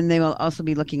 And then they will also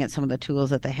be looking at some of the tools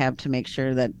that they have to make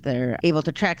sure that they're able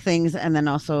to track things, and then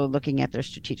also looking at their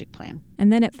strategic plan.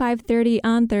 And then at 5:30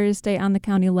 on Thursday on the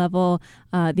county level,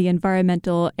 the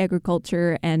Environmental,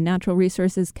 Agriculture, and Natural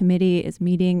Resources Committee is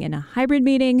meeting in a hybrid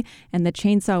meeting, and the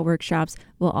chainsaw workshops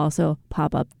will also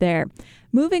pop up there.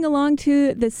 Moving along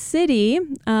to the city,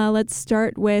 let's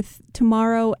start with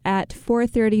tomorrow at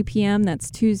 4:30 p.m.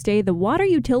 That's Tuesday. The Water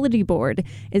Utility Board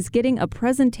is getting a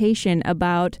presentation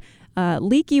about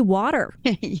leaky water.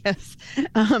 Yes.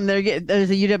 There's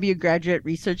a UW graduate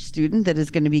research student that is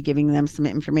going to be giving them some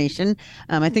information.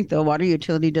 I think the water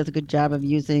utility does a good job of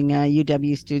using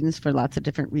UW students for lots of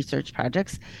different research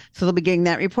projects. So they'll be getting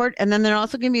that report. And then they're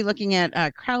also going to be looking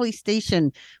at Crowley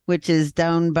Station, which is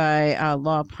down by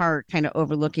Law Park, kind of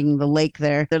overlooking the lake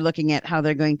there. They're looking at how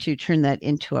they're going to turn that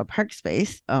into a park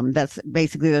space. That's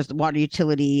basically, there's the water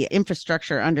utility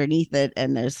infrastructure underneath it,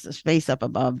 and there's a space up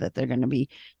above that they're going to be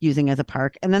using as a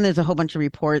park. And then there's a whole bunch of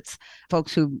reports.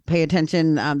 Folks who pay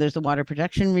attention, there's the water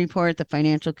protection report, the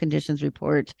financial conditions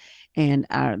report, and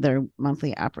their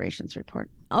monthly operations report.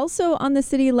 Also on the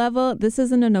city level, this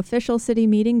isn't an official city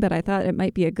meeting, but I thought it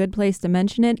might be a good place to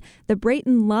mention it. The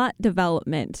Brayton Lot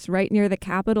development right near the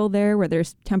Capitol there, where they're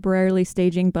temporarily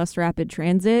staging bus rapid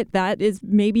transit, that is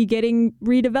maybe getting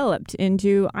redeveloped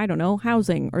into, I don't know,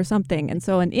 housing or something. And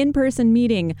so an in-person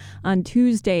meeting on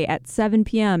Tuesday at 7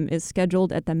 p.m. is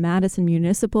scheduled at the Madison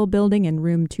Municipal Building in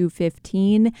room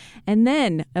 215. And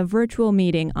then a virtual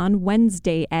meeting on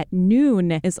Wednesday at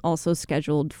noon is also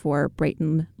scheduled for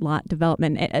Brayton Lot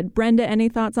development. Brenda, any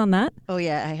thoughts on that? Oh,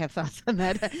 yeah, I have thoughts on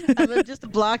that. I live just a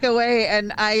block away,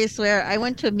 and I swear I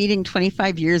went to a meeting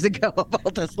 25 years ago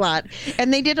about this lot,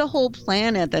 and they did a whole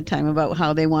plan at that time about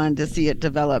how they wanted to see it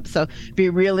develop. So it'd be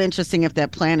real interesting if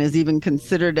that plan is even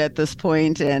considered at this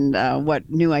point, and what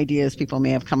new ideas people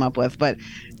may have come up with. But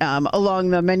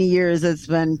along the many years, it's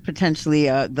been potentially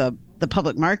the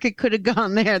public market could have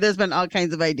gone there. There's been all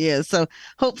kinds of ideas. So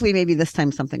hopefully maybe this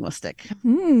time something will stick.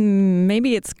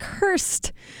 Maybe it's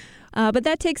cursed. But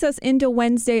that takes us into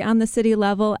Wednesday on the city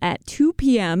level at 2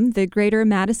 p.m. The Greater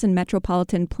Madison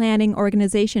Metropolitan Planning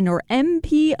Organization, or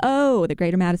MPO, the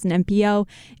Greater Madison MPO,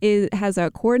 has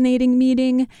a coordinating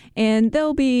meeting, and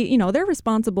they'll be, they're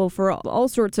responsible for all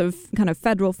sorts of kind of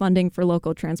federal funding for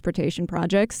local transportation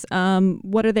projects.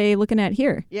 What are they looking at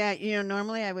here? Yeah,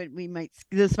 normally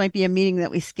this might be a meeting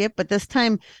that we skip, but this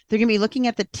time they're going to be looking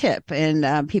at the TIP,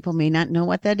 and people may not know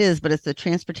what that is, but it's the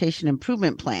Transportation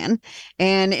Improvement Plan.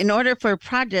 And in order for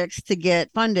projects to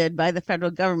get funded by the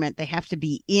federal government, they have to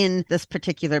be in this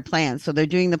particular plan. So they're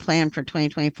doing the plan for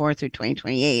 2024 through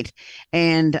 2028.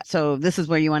 And so this is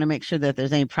where you want to make sure that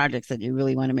there's any projects that you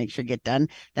really want to make sure get done,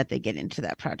 that they get into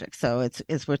that project. So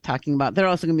it's worth talking about. They're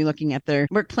also going to be looking at their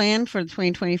work plan for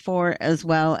 2024, as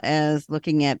well as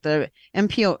looking at the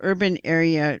MPO urban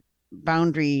area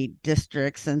boundary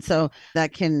districts, and so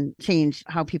that can change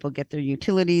how people get their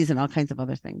utilities and all kinds of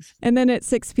other things. And then at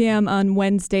 6 p.m. on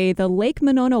Wednesday, the Lake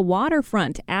Monona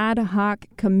Waterfront Ad Hoc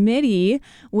Committee,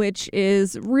 which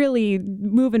is really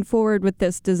moving forward with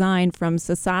this design from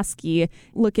Sasaki,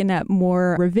 looking at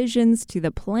more revisions to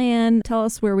the plan. Tell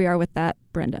us where we are with that,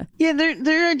 Brenda. Yeah,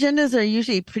 their agendas are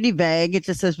usually pretty vague. It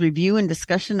just says review and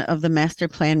discussion of the master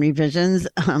plan revisions.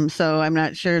 So I'm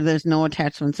not sure, there's no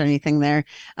attachments or anything there.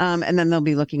 And then they'll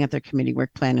be looking at their committee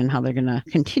work plan and how they're going to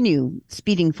continue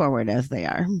speeding forward as they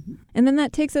are. And then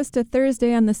that takes us to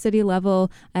Thursday on the city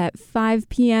level at 5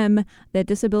 p.m. The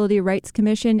Disability Rights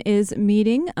Commission is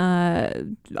meeting,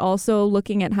 also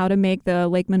looking at how to make the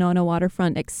Lake Monona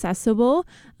waterfront accessible.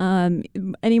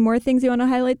 Any more things you want to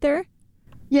highlight there?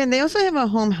 Yeah, and they also have a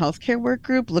home healthcare work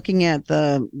group looking at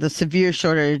the severe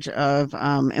shortage of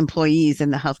employees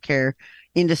in the healthcare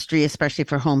industry, especially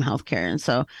for home healthcare. And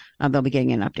so they'll be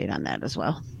getting an update on that as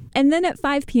well. And then at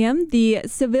 5 p.m., the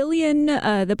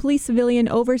Police Civilian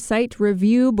Oversight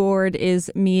Review Board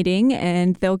is meeting,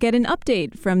 and they'll get an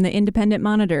update from the independent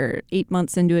monitor 8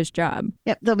 months into his job.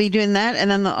 Yep, they'll be doing that.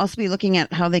 And then they'll also be looking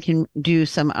at how they can do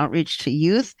some outreach to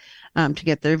youth to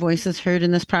get their voices heard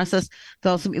in this process.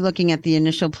 They'll also be looking at the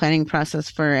initial planning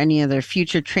process for any of their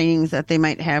future trainings that they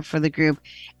might have for the group.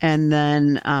 And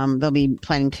then they'll be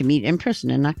planning to meet in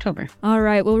person in October. All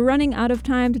right. Well, we're running out of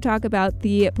time to talk about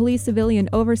the Police Civilian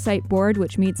Oversight Board,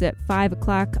 which meets at 5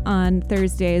 o'clock on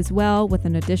Thursday as well, with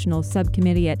an additional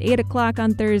subcommittee at 8 o'clock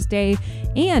on Thursday,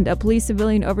 and a Police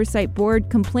Civilian Oversight Board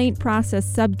complaint process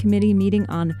subcommittee meeting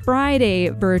on Friday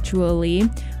virtually.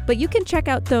 But you can check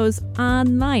out those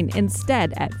online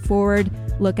instead at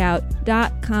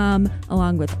forwardlookout.com,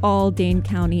 along with all Dane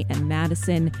County and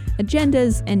Madison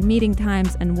agendas and meeting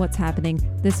times and what's happening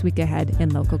this week ahead in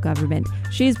local government.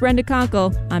 She's Brenda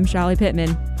Conkle. I'm Shelly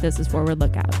Pittman. This is Forward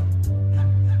Lookout.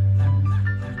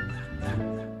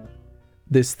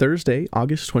 This Thursday,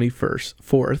 August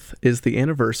 4th, is the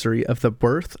anniversary of the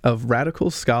birth of radical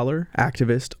scholar,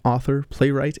 activist, author,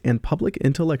 playwright, and public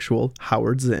intellectual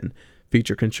Howard Zinn.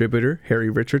 Feature contributor Harry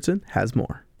Richardson has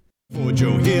more. For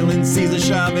Joe Hill and Cesar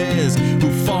Chavez,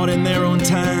 who fought in their own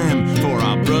time. For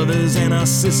our brothers and our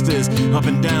sisters up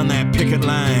and down that picket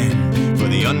line. For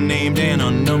the unnamed and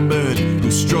unnumbered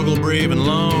who struggle brave and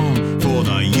long. For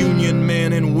the union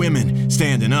men and women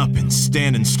standing up and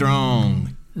standing strong.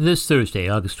 This Thursday,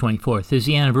 August 24th, is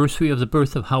the anniversary of the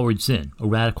birth of Howard Zinn, a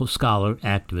radical scholar,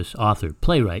 activist, author,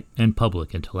 playwright, and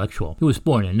public intellectual. He was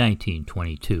born in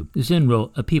 1922. Zinn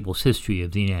wrote A People's History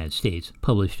of the United States,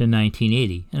 published in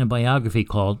 1980, and a biography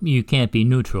called You Can't Be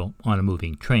Neutral on a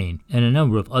Moving Train, and a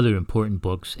number of other important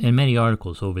books and many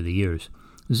articles over the years.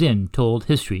 Zinn told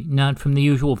history not from the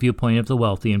usual viewpoint of the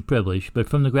wealthy and privileged, but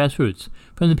from the grassroots,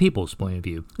 from the people's point of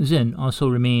view. Zinn also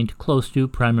remained close to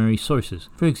primary sources.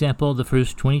 For example, the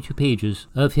first 22 pages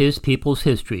of his People's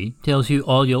History tells you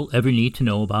all you'll ever need to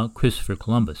know about Christopher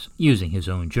Columbus, using his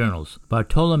own journals.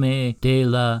 Bartolomé de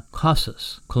las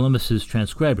Casas, Columbus's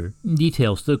transcriber,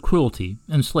 details the cruelty,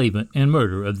 enslavement, and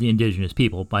murder of the indigenous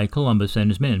people by Columbus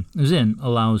and his men. Zinn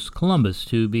allows Columbus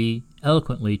to be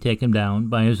eloquently taken down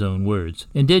by his own words.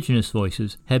 Indigenous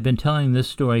voices had been telling this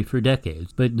story for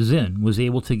decades, but Zinn was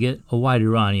able to get a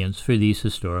wider audience for these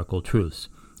historical truths.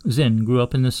 Zinn grew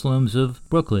up in the slums of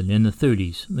Brooklyn in the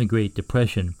 30s, the Great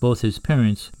Depression. Both his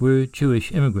parents were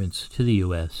Jewish immigrants to the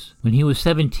U.S. When he was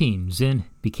 17, Zinn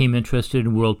became interested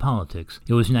in world politics.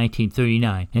 It was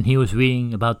 1939, and he was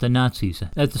reading about the Nazis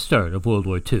at the start of World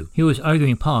War II. He was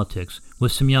arguing politics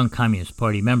with some young Communist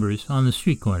Party members on the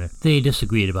street corner. They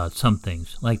disagreed about some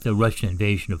things, like the Russian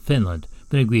invasion of Finland,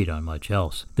 but agreed on much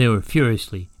else. They were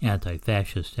furiously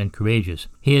anti-fascist and courageous.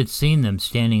 He had seen them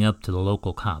standing up to the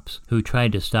local cops, who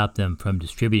tried to stop them from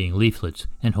distributing leaflets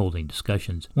and holding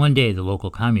discussions. One day, the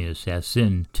local communists asked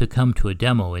Zinn to come to a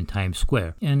demo in Times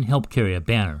Square and help carry a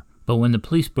banner But when the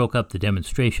police broke up the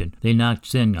demonstration, they knocked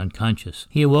Zinn unconscious.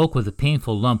 He awoke with a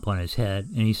painful lump on his head,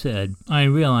 and he said, "I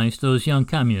realized those young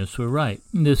communists were right.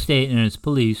 The state and its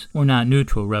police were not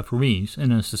neutral referees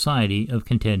in a society of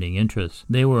contending interests.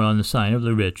 They were on the side of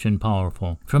the rich and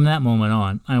powerful. From that moment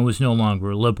on, I was no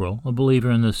longer a liberal, a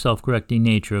believer in the self-correcting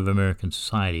nature of American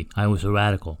society. I was a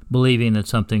radical, believing that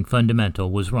something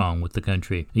fundamental was wrong with the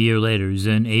country." A year later,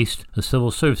 Zinn aced a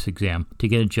civil service exam to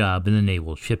get a job in the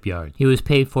naval shipyard. He was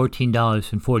paid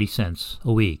 $14.40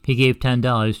 a week. He gave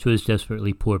 $10 to his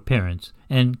desperately poor parents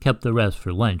and kept the rest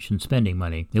for lunch and spending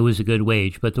money. It was a good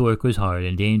wage, but the work was hard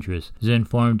and dangerous. Zinn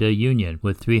formed a union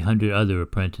with 300 other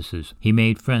apprentices. He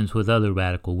made friends with other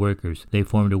radical workers. They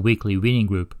formed a weekly reading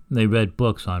group. They read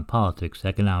books on politics,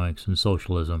 economics, and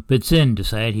socialism. But Zinn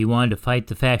decided he wanted to fight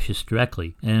the fascists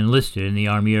directly and enlisted in the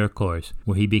Army Air Corps,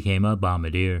 where he became a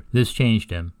bombardier. This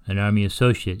changed him. An Army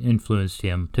associate influenced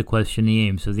him to question the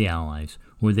aims of the Allies.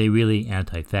 Were they really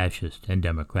anti-fascist and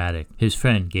democratic? His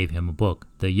friend gave him a book,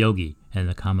 The Yogi and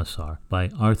the Commissar, by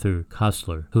Arthur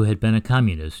Koestler, who had been a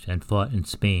communist and fought in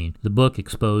Spain. The book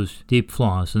exposed deep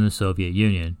flaws in the Soviet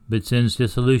Union, but Zinn's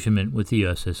disillusionment with the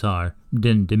USSR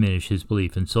didn't diminish his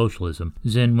belief in socialism.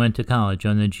 Zinn went to college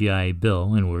on the GI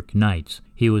Bill and worked nights.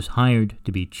 He was hired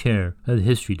to be chair of the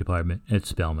history department at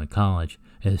Spelman College,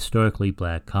 a historically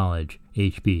black college,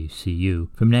 HBCU,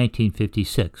 from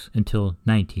 1956 until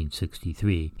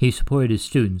 1963. He supported his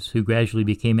students, who gradually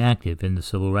became active in the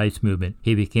civil rights movement.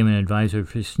 He became an advisor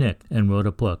for SNCC and wrote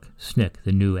a book, SNCC,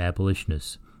 The New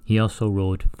Abolitionists. He also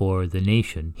wrote for The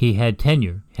Nation. He had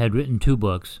tenure, had written 2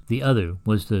 books. The other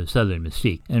was The Southern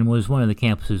Mystique, and was one of the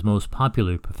campus's most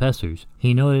popular professors.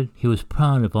 He noted he was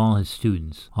proud of all his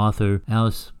students. Author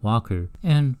Alice Walker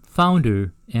and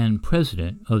founder and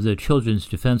president of the Children's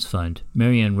Defense Fund,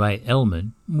 Marian Wright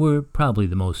Edelman, were probably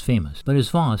the most famous. But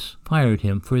his boss fired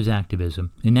him for his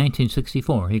activism. In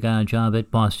 1964, he got a job at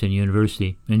Boston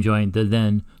University and joined the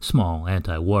then small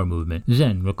anti-war movement.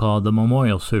 Zinn recalled the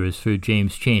memorial service for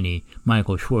James Chaney,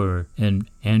 Michael Schwerer, and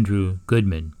Andrew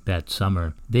Goodman that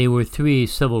summer. They were 3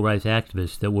 civil rights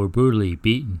activists that were brutally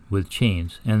beaten with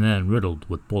chains and then riddled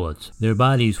with bullets. Their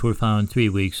bodies were found 3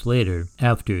 weeks later,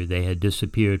 after they had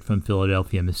disappeared from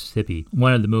Philadelphia, Mississippi.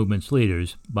 One of the movement's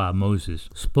leaders, Bob Moses,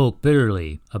 spoke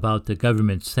bitterly about the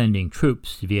government sending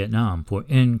troops to Vietnam for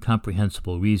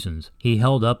incomprehensible reasons. He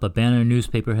held up a banner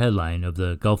newspaper headline of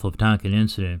the Gulf of Tonkin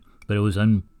incident, but it was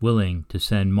unwilling to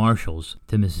send marshals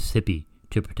to Mississippi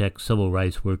to protect civil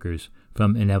rights workers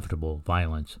from inevitable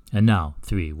violence. And now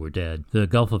 3 were dead. The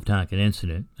Gulf of Tonkin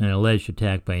incident, an alleged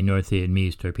attack by North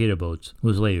Vietnamese torpedo boats,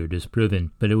 was later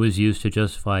disproven, but it was used to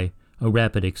justify a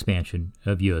rapid expansion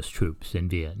of U.S. troops in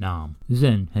Vietnam.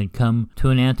 Zinn had come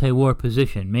to an anti-war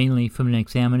position mainly from an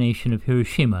examination of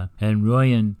Hiroshima and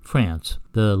Royan, France,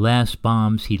 the last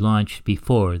bombs he launched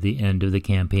before the end of the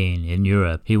campaign in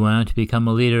Europe. He went on to become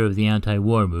a leader of the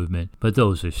anti-war movement, but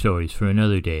those are stories for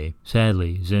another day.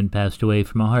 Sadly, Zinn passed away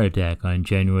from a heart attack on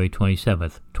January 27,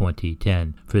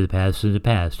 2010. For the Past of the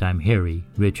Past, I'm Harry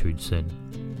Richardson.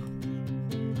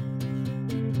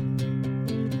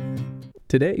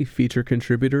 Today, feature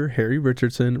contributor Harry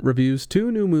Richardson reviews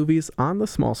 2 new movies on the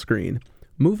small screen.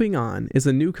 Moving On is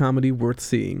a new comedy worth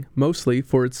seeing, mostly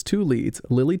for its 2 leads,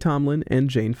 Lily Tomlin and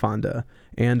Jane Fonda,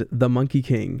 and The Monkey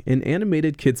King, an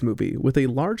animated kids movie with a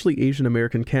largely Asian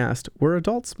American cast where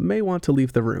adults may want to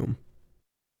leave the room.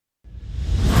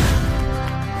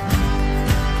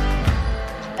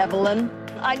 Evelyn,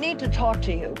 I need to talk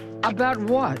to you. About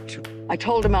what? I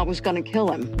told him I was going to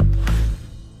kill him.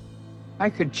 I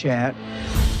could chat.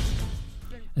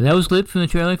 That was clip from the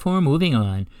trailer for Moving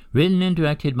On, written and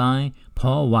directed by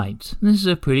Paul Weitz. This is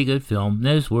a pretty good film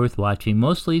that is worth watching,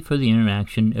 mostly for the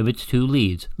interaction of its 2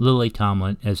 leads, Lily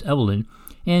Tomlin as Evelyn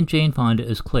and Jane Fonda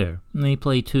as Claire. They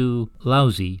play 2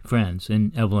 lousy friends,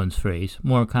 in Evelyn's phrase,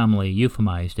 more commonly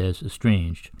euphemized as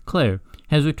estranged. Claire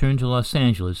has returned to Los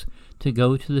Angeles to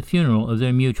go to the funeral of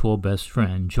their mutual best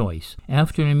friend, Joyce.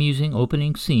 After an amusing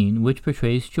opening scene which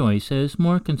portrays Joyce as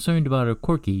more concerned about her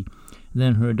quirky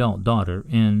than her adult daughter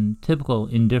and typical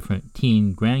indifferent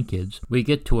teen grandkids, we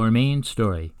get to our main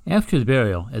story. After the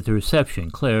burial at the reception,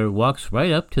 Claire walks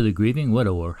right up to the grieving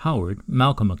widower, Howard,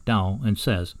 Malcolm McDowell, and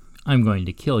says, "I'm going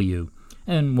to kill you,"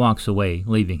 and walks away,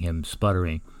 leaving him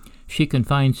sputtering. She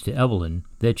confides to Evelyn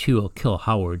that she will kill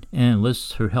Howard and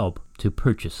enlists her help to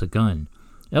purchase a gun.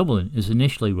 Evelyn is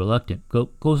initially reluctant,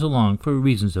 goes along for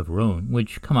reasons of her own,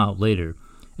 which come out later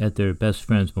at their best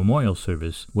friend's memorial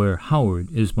service, where Howard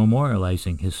is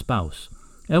memorializing his spouse.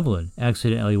 Evelyn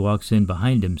accidentally walks in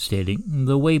behind him, stating,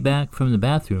 "The way back from the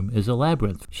bathroom is a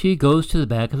labyrinth." She goes to the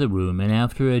back of the room, and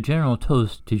after a general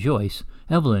toast to Joyce,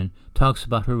 Evelyn talks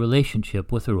about her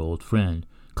relationship with her old friend.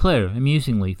 Claire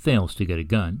amusingly fails to get a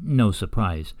gun. No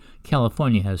surprise.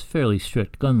 California has fairly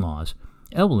strict gun laws.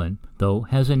 Evelyn, though,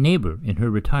 has a neighbor in her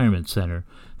retirement center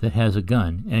that has a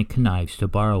gun and connives to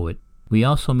borrow it. We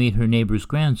also meet her neighbor's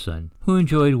grandson, who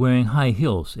enjoyed wearing high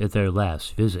heels at their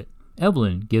last visit.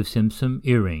 Evelyn gives him some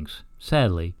earrings.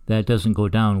 Sadly, that doesn't go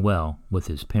down well with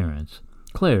his parents.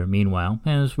 Claire, meanwhile,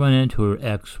 has run into her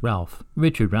ex, Ralph,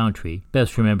 Richard Roundtree,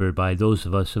 best remembered by those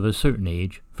of us of a certain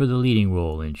age for the leading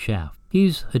role in Shaft.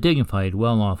 He's a dignified,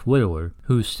 well-off widower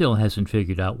who still hasn't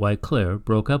figured out why Claire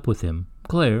broke up with him.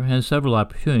 Claire has several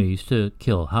opportunities to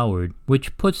kill Howard,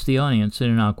 which puts the audience in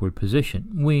an awkward position.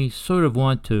 We sort of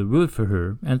want to root for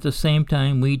her, and at the same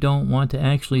time we don't want to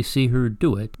actually see her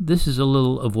do it. This is a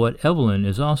little of what Evelyn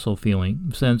is also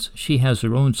feeling, since she has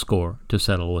her own score to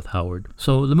settle with Howard.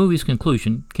 So the movie's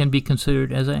conclusion can be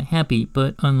considered as a happy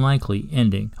but unlikely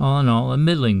ending. All in all, a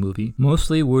middling movie,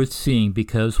 mostly worth seeing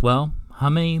because, well, how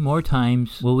many more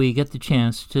times will we get the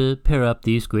chance to pair up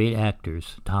these great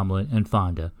actors, Tomlin and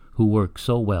Fonda, who work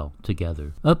so well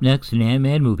together? Up next, an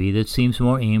animated movie that seems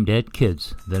more aimed at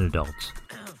kids than adults.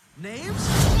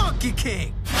 Name's Monkey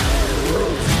King.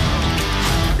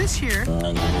 This here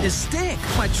is Stick,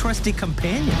 my trusty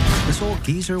companion. This old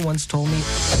geezer once told me,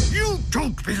 "You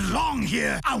don't belong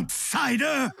here,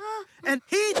 outsider!" And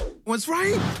he was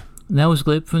right. That was a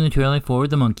clip from the trailer for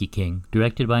The Monkey King,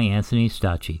 directed by Anthony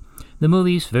Stacchi. The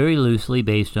movie's very loosely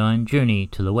based on Journey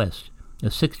to the West, a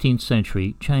 16th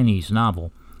century Chinese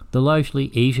novel. The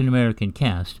largely Asian American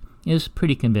cast is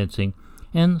pretty convincing,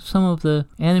 and some of the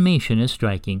animation is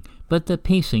striking, but the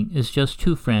pacing is just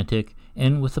too frantic,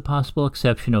 and with the possible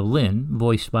exception of Lin,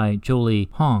 voiced by Jolie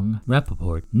Hong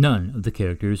Rappaport, none of the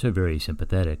characters are very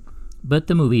sympathetic. But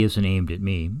the movie isn't aimed at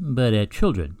me, but at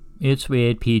children. It's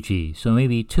rated PG, so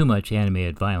maybe too much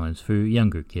animated violence for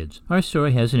younger kids. Our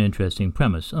story has an interesting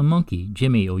premise. A monkey,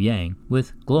 Jimmy O Yang,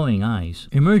 with glowing eyes,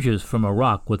 emerges from a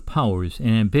rock with powers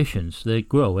and ambitions that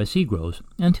grow as he grows,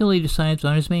 until he decides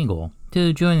on his main goal,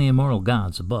 to join the immortal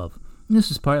gods above. This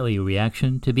is partly a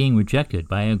reaction to being rejected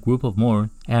by a group of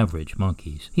more average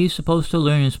monkeys. He's supposed to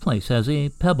learn his place as a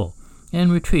pebble,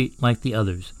 and retreat like the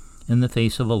others, in the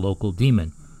face of a local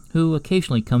demon, who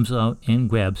occasionally comes out and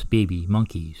grabs baby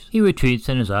monkeys. He retreats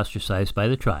and is ostracized by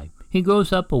the tribe. He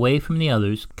grows up away from the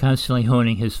others, constantly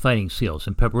honing his fighting skills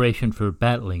in preparation for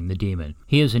battling the demon.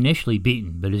 He is initially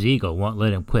beaten, but his ego won't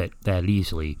let him quit that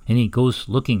easily, and he goes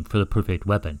looking for the perfect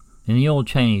weapon. In the old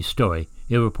Chinese story,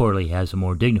 it reportedly has a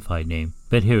more dignified name,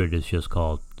 but here it is just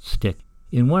called Stick.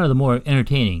 In one of the more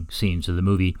entertaining scenes of the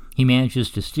movie, he manages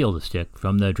to steal the stick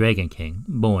from the Dragon King,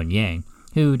 Bowen Yang,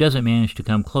 who doesn't manage to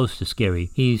come close to Scary.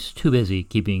 He's too busy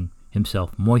keeping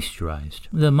himself moisturized.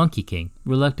 The Monkey King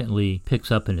reluctantly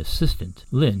picks up an assistant,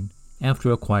 Lin, after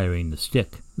acquiring the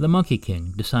stick. The Monkey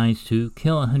King decides to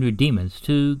kill 100 demons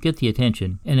to get the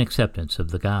attention and acceptance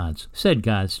of the gods. Said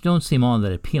gods don't seem all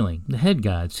that appealing. The head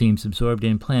god seems absorbed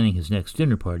in planning his next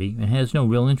dinner party and has no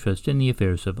real interest in the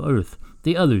affairs of Earth.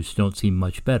 The others don't seem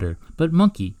much better, but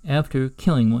Monkey, after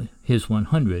killing his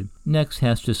 100, next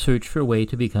has to search for a way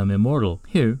to become immortal.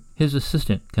 Here, his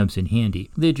assistant comes in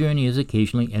handy. The journey is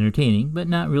occasionally entertaining, but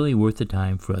not really worth the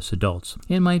time for us adults.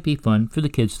 It might be fun for the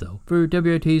kids, though. For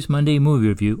WRT's Monday Movie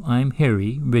Review, I'm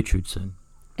Harry Richardson.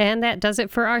 And that does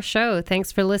it for our show.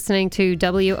 Thanks for listening to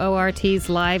WORT's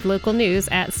live local news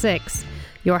at 6.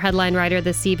 Your headline writer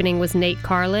this evening was Nate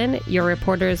Carlin. Your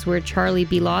reporters were Charlie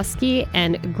Bilowski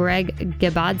and Greg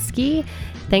Gabodsky.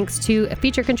 Thanks to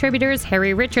feature contributors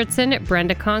Harry Richardson,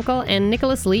 Brenda Conkle, and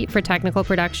Nicholas Leet for technical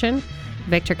production.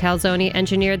 Victor Calzoni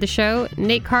engineered the show.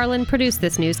 Nate Carlin produced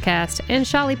this newscast, and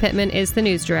Shali Pittman is the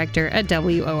news director at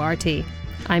WORT.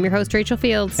 I'm your host, Rachel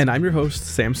Fields. And I'm your host,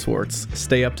 Sam Swartz.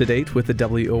 Stay up to date with the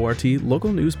WORT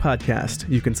Local News Podcast.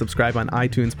 You can subscribe on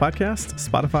iTunes Podcasts,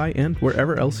 Spotify, and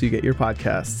wherever else you get your podcasts.